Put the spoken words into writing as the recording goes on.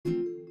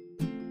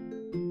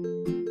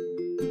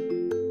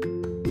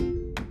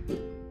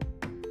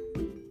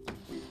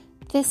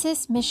This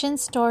is Mission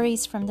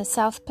Stories from the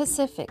South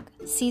Pacific,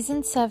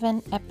 Season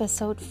 7,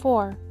 Episode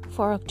 4,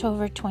 for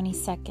October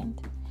 22nd.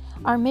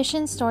 Our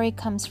mission story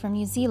comes from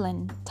New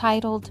Zealand,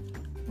 titled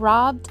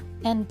Robbed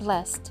and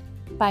Blessed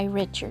by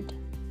Richard.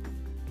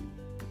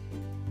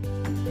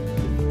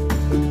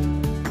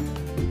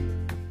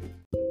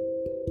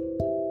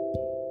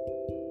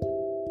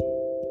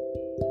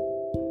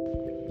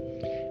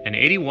 An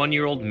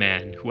 81-year-old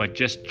man who had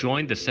just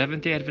joined the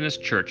Seventh-day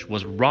Adventist Church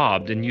was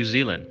robbed in New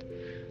Zealand.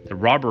 The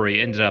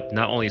robbery ended up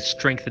not only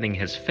strengthening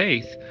his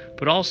faith,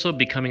 but also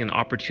becoming an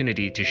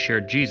opportunity to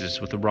share Jesus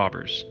with the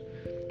robbers.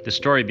 The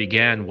story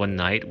began one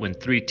night when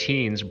three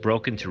teens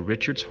broke into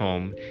Richard's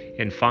home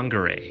in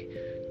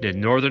Whangarei, the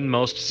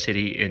northernmost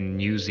city in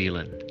New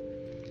Zealand.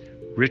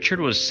 Richard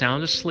was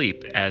sound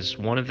asleep as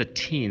one of the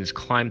teens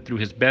climbed through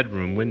his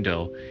bedroom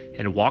window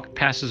and walked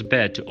past his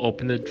bed to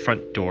open the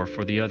front door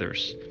for the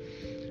others.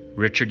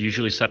 Richard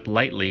usually slept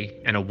lightly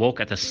and awoke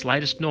at the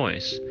slightest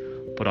noise,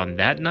 but on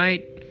that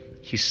night,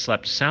 he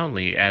slept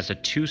soundly as the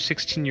two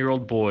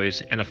 16-year-old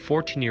boys and a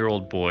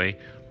 14-year-old boy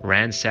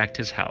ransacked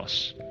his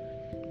house.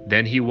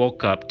 Then he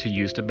woke up to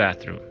use the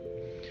bathroom.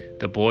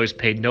 The boys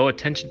paid no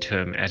attention to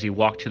him as he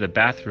walked to the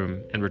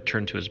bathroom and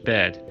returned to his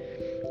bed.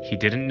 He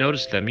didn't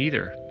notice them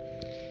either.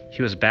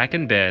 He was back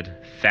in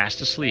bed,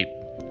 fast asleep,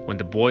 when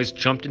the boys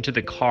jumped into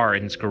the car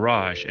in his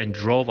garage and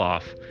drove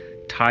off,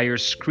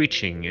 tires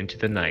screeching into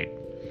the night.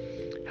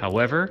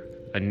 However,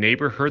 a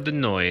neighbor heard the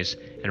noise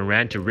and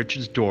ran to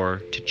Richard's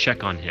door to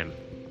check on him.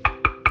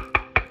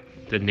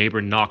 The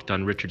neighbor knocked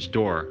on Richard's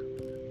door.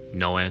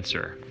 No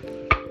answer.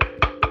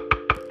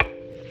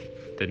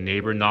 The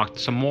neighbor knocked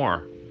some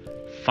more.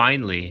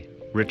 Finally,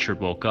 Richard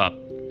woke up.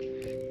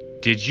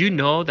 "Did you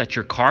know that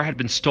your car had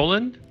been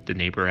stolen?" the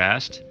neighbor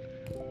asked.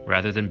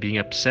 Rather than being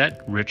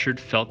upset, Richard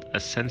felt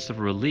a sense of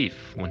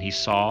relief when he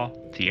saw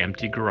the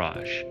empty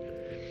garage.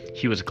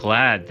 He was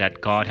glad that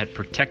God had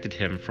protected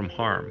him from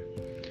harm.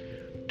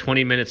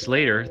 20 minutes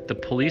later, the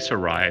police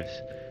arrived.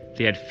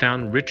 They had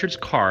found Richard's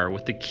car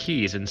with the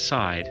keys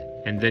inside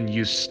and then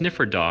used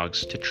sniffer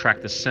dogs to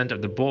track the scent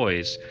of the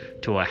boys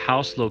to a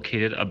house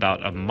located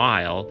about a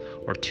mile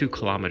or 2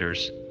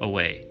 kilometers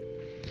away.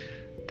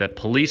 The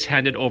police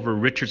handed over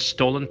Richard's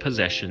stolen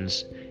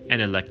possessions, an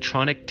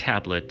electronic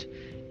tablet,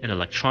 an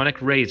electronic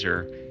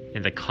razor,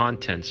 and the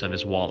contents of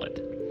his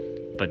wallet.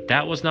 But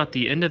that was not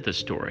the end of the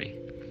story.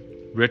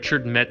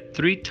 Richard met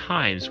 3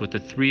 times with the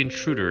 3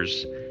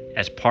 intruders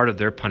as part of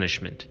their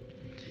punishment.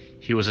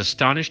 He was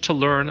astonished to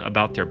learn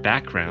about their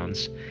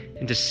backgrounds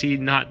and to see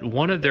not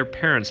one of their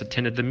parents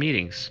attended the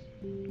meetings.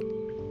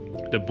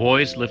 The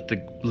boys lived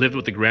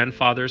with the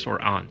grandfathers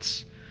or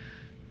aunts.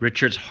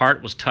 Richard's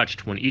heart was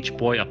touched when each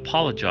boy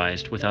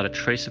apologized without a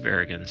trace of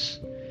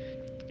arrogance.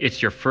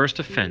 "It's your first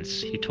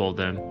offense," he told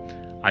them.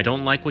 "I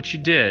don't like what you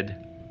did,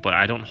 but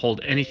I don't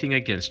hold anything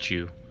against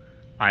you.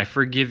 I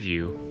forgive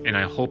you, and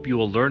I hope you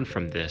will learn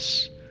from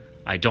this.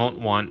 I don't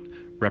want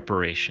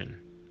reparation."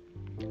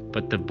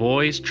 But the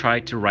boys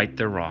tried to right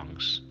their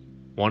wrongs.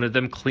 One of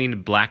them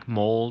cleaned black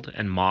mold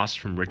and moss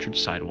from Richard's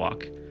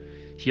sidewalk.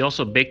 He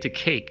also baked a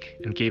cake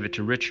and gave it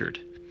to Richard.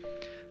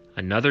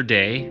 Another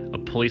day, a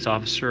police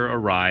officer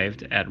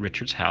arrived at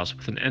Richard's house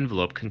with an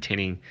envelope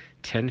containing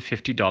 10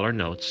 $50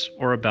 notes,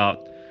 or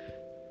about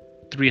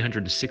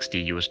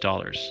 $360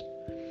 US.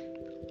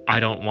 "I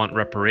don't want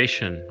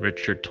reparation,"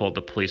 Richard told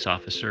the police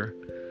officer.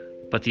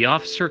 But the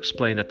officer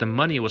explained that the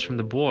money was from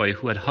the boy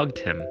who had hugged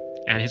him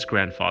and his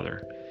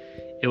grandfather.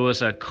 It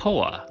was a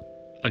koa,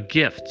 a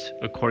gift,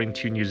 according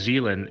to New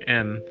Zealand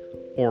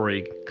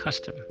Orig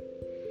custom.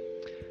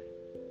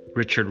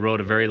 Richard wrote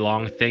a very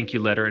long thank you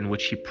letter in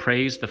which he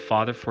praised the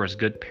father for his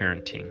good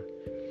parenting.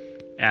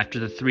 After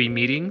the 3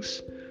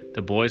 meetings,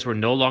 the boys were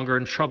no longer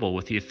in trouble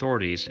with the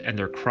authorities and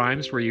their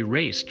crimes were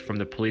erased from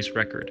the police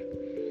record.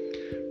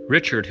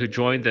 Richard, who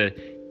joined the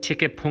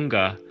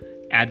Tikepunga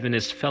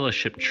Adventist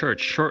Fellowship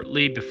Church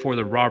shortly before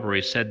the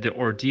robbery, said the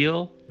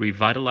ordeal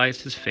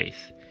revitalized his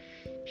faith.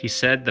 He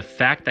said the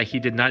fact that he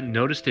did not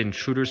notice the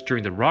intruders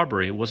during the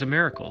robbery was a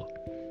miracle.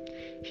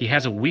 He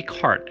has a weak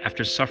heart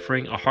after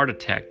suffering a heart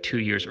attack 2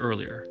 years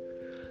earlier.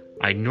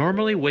 "I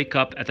normally wake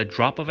up at the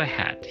drop of a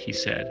hat," he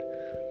said.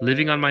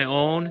 "Living on my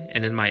own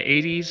and in my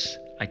 80s,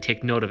 I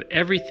take note of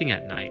everything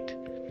at night.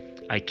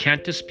 I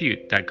can't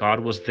dispute that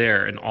God was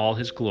there in all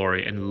his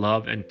glory and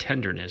love and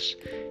tenderness,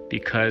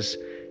 because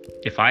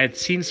if I had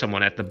seen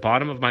someone at the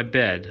bottom of my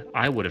bed,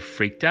 I would have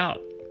freaked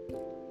out."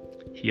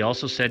 He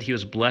also said he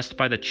was blessed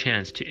by the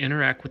chance to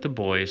interact with the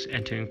boys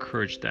and to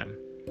encourage them.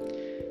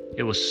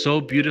 "It was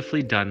so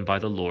beautifully done by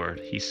the Lord,"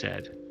 he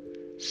said.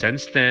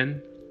 "Since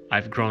then,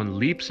 I've grown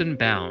leaps and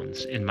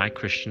bounds in my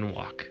Christian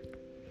walk."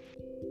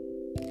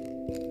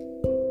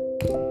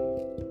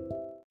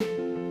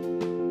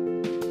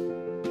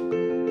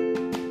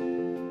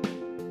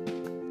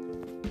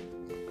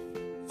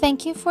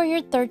 Thank you for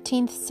your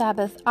 13th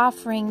Sabbath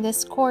offering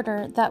this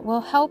quarter that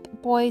will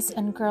help boys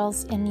and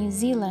girls in New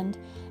Zealand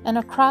and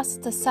across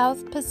the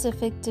South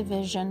Pacific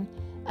Division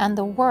and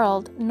the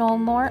world know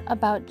more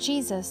about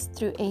Jesus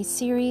through a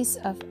series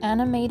of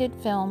animated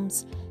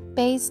films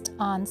based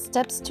on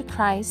Steps to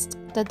Christ,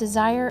 The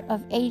Desire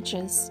of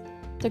Ages,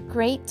 The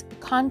Great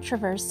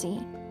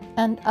Controversy,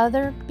 and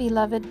other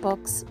beloved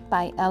books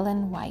by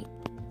Ellen White.